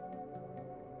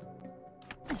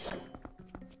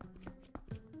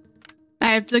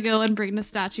 I have to go and bring the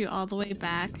statue all the way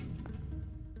back.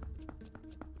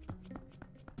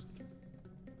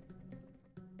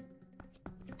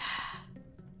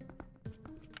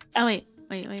 Oh wait.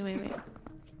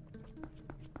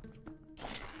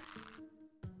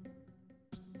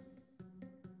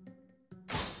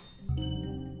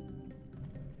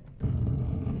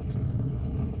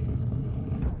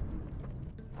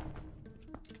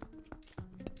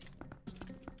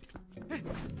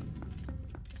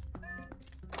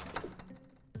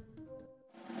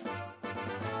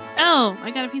 Oh,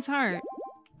 I got a piece of heart.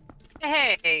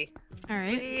 Hey. All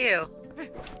right. What are you?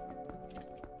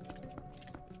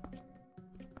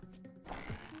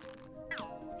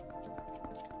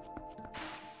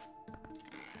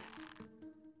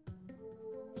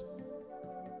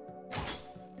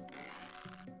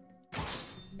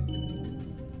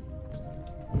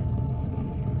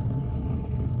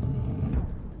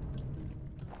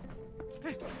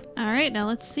 All right, now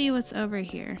let's see what's over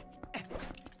here.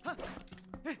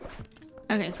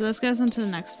 Okay, so this goes into the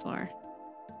next floor.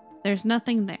 There's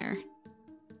nothing there.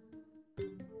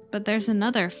 But there's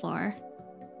another floor.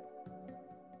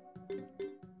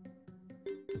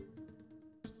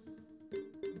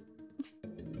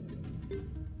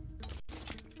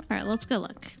 Alright, let's go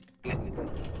look.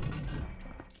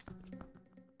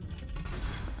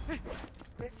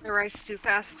 The rice too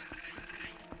fast.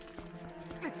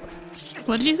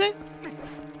 What did you say?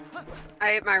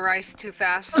 I ate my rice too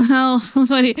fast. Oh,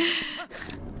 what do you...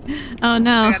 Oh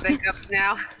no. I got hiccups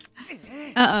now.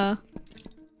 Uh-oh.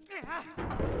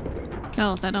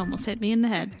 Oh, that almost hit me in the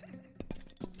head.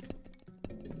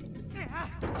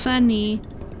 Funny.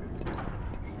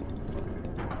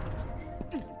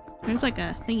 There's like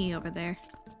a thingy over there.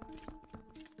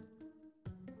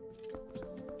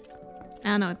 I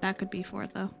don't know what that could be for,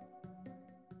 though.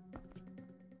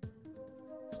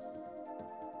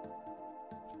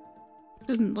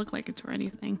 Doesn't look like it's for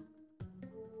anything.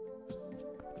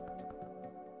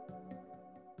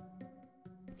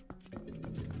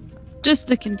 Just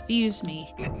to confuse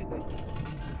me.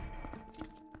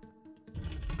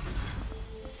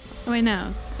 Oh wait,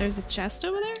 no. There's a chest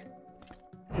over there?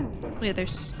 Wait,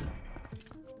 there's...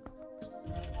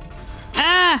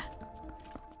 Ah!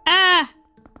 Ah!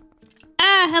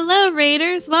 Ah! Hello,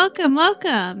 raiders! Welcome,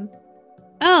 welcome!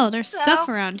 Oh, there's stuff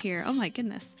around here. Oh my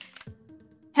goodness.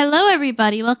 Hello,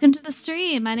 everybody. Welcome to the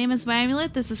stream. My name is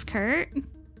Wamulet. This is Curt.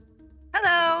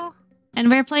 Hello. And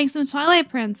we're playing some Twilight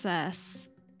Princess.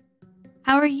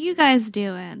 How are you guys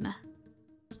doing?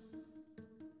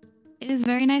 It is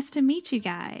very nice to meet you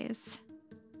guys.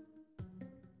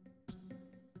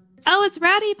 Oh, it's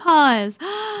Ratty Paws.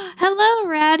 Hello,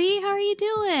 Ratty. How are you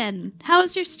doing? How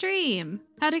was your stream?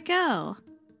 How'd it go?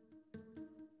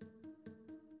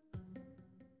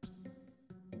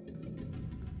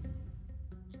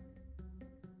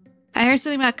 I heard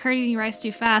something about Curt eating rice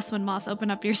too fast when Moss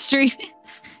opened up your stream.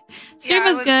 Stream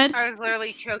was good. I was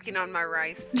literally choking on my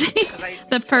rice.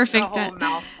 The perfect, a whole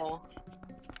mouthful.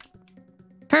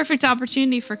 Perfect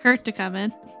opportunity for Curt to come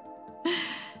in.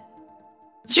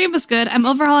 Stream was good. I'm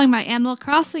overhauling my Animal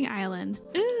Crossing island.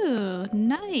 Ooh,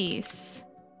 nice.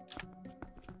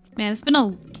 Man, it's been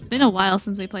a while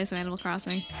since we played some Animal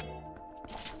Crossing.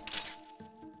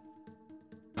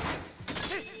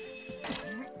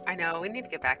 I know, we need to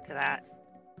get back to that.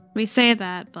 We say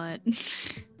that, but...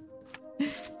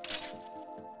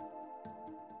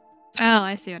 Oh,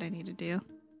 I see what I need to do.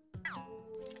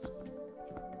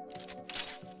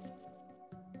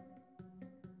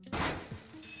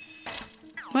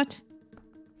 What?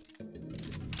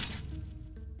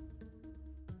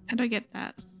 How do I get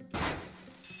that?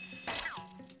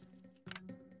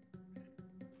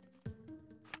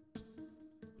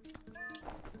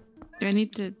 Do I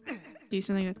need to do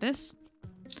something with this?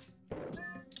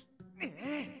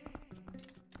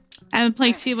 I've been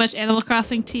playing too much Animal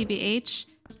Crossing TBH.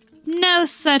 No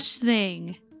such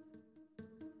thing.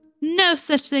 No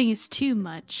such thing as too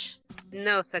much.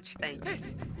 No such thing.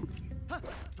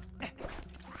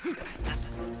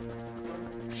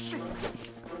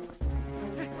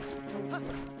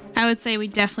 I would say we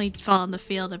definitely fall in the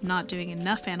field of not doing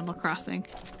enough Animal Crossing.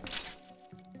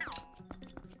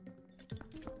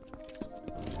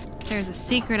 There's a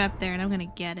secret up there and I'm gonna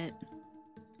get it.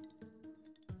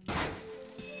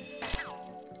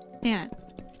 Damn it.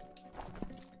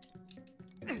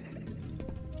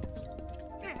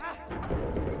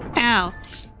 Ow.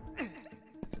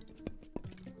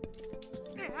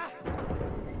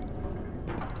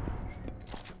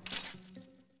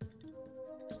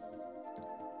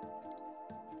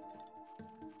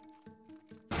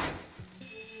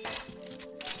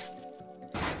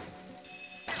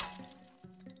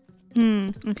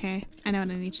 Okay. I know what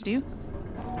I need to do.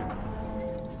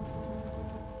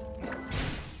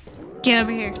 Get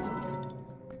over here.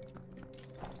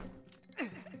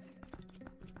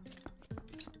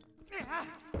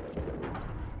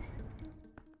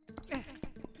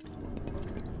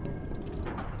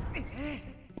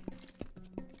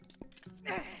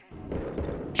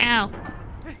 Ow.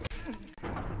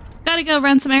 Gotta go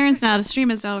run some errands now. The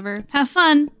stream is over. Have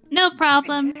fun. No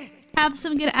problem. Have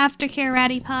some good aftercare,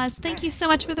 Ratty Paws. Thank you so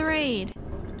much for the raid.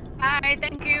 Hi,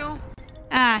 thank you.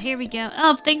 Ah, here we go.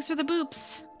 Oh, thanks for the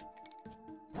boops.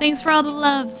 Thanks for all the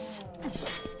loves.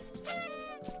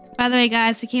 By the way,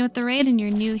 guys, we came with the raid and you're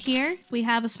new here. We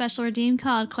have a special redeem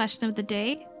called Question of the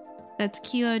Day. That's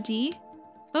QOD.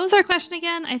 What was our question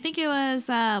again? I think it was,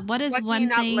 what is one thing...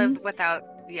 What can you not live without...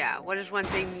 Yeah, what is one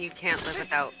thing you can't live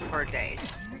without for a day?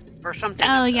 Or something.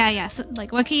 Oh, yeah, yeah. So,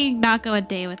 like, what can you not go a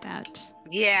day without?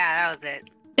 Yeah, that was it.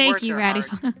 Thank Words you, are Ratty.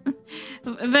 hard.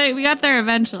 But we got there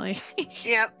eventually.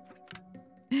 Yep.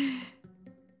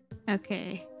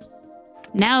 Okay.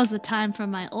 Now is the time for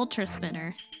my ultra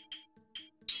spinner.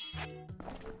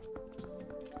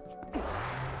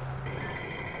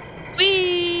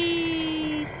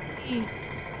 Whee!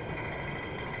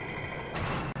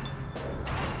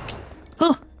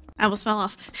 Oh, I almost fell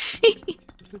off.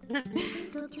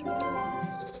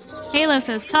 Halo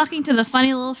says, talking to the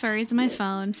funny little furries in my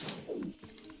phone.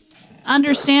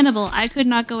 Understandable. I could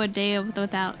not go a day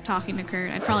without talking to Curt.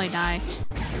 I'd probably die.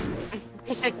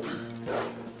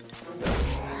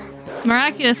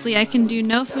 Miraculously, I can do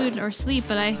no food or sleep,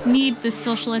 but I need this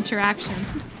social interaction.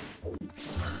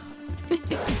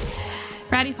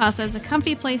 Ratty Paw says, a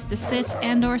comfy place to sit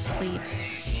and or sleep.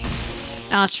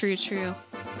 Oh, true, true.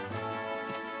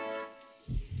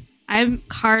 I'm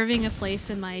carving a place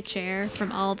in my chair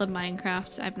from all the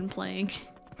Minecraft I've been playing.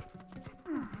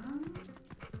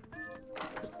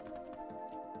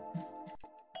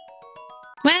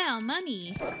 Wow,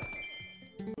 money!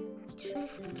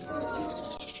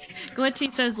 Glitchy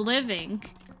says living.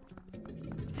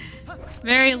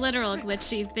 Very literal,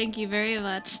 Glitchy. Thank you very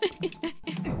much.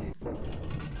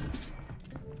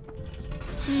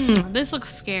 This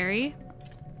looks scary.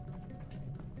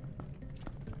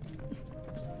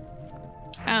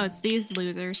 Oh, it's these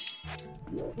losers.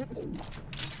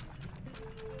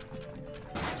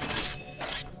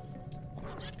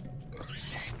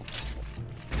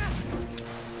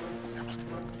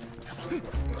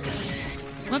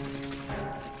 Whoops.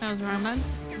 That was the wrong button.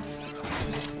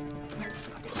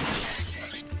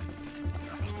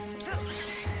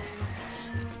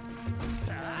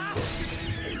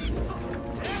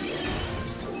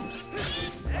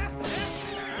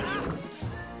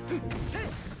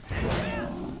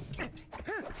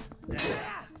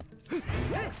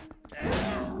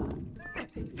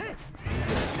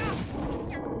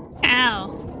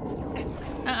 Ow.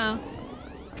 Uh-oh.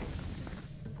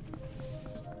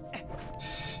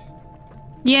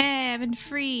 Yeah, I've been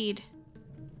freed.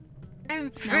 I'm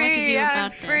free. Now what to do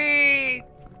about I'm free.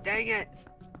 Dang it.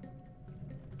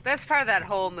 That's part of that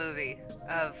whole movie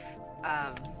of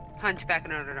Hunchback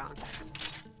of Notre Dame.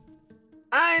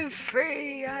 I'm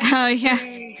free. I'm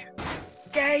free.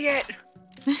 Dang it.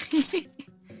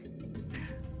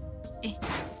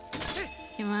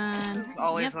 Come on. It's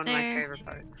always one of my favorite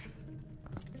parts.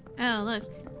 Oh, look.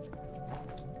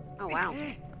 Oh, wow.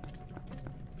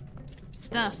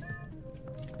 Stuff.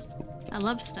 I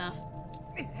love stuff.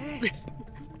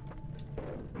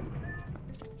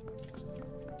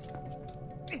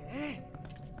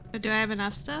 But do I have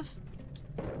enough stuff?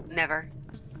 Never.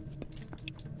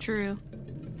 True.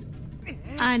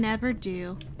 I never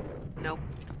do. Nope.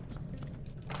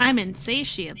 I'm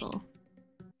insatiable.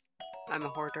 I'm a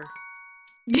hoarder.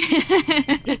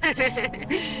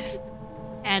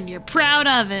 And you're proud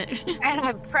of it. And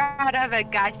I'm proud of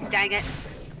it, gosh dang it.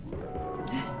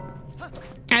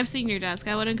 I've seen your desk.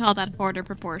 I wouldn't call that hoarder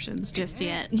proportions just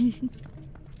yet.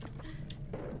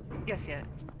 Yes, yet.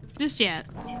 Just yet.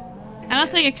 I'm not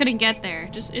saying I couldn't get there.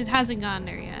 Just it hasn't gone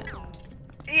there yet.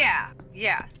 Yeah,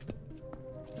 yeah.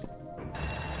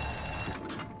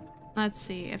 Let's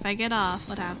see. If I get off,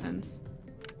 what happens?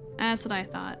 That's what I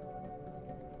thought.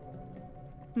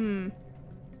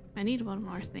 I need one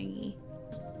more thingy.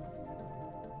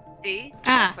 See?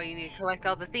 Ah. That's why you need to collect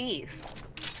all the thingies.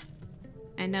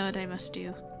 I know what I must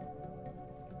do.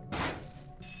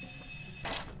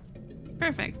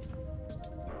 Perfect.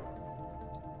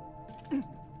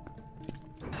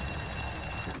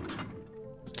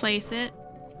 place it.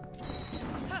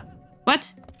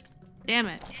 What? Damn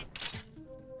it.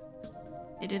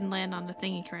 It didn't land on the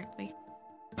thingy correctly.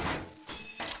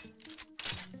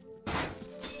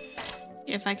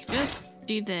 If I could just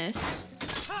do this.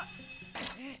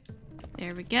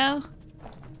 There we go.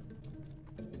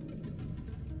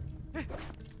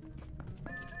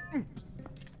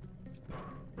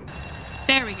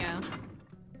 There we go.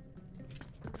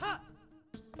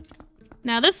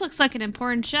 Now this looks like an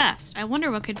important chest. I wonder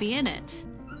what could be in it.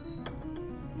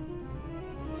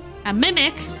 A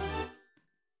mimic?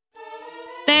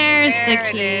 There's the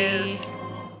key.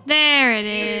 There it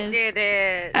is. You did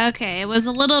it. Okay, it was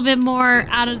a little bit more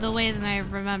out of the way than I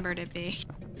remembered it being.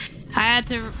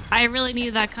 I really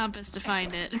needed that compass to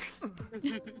find it.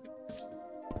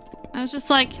 I was just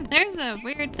like, there's a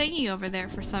weird thingy over there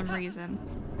for some reason.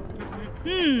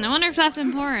 I wonder if that's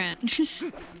important.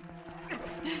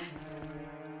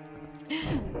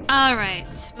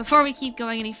 Alright, before we keep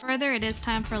going any further, it is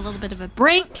time for a little bit of a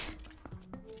break.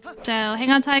 So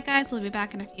hang on tight, guys. We'll be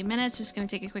back in a few minutes. Just gonna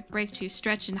take a quick break to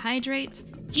stretch and hydrate.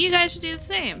 You guys should do the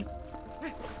same.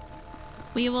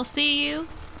 We will see you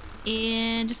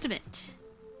in just a bit.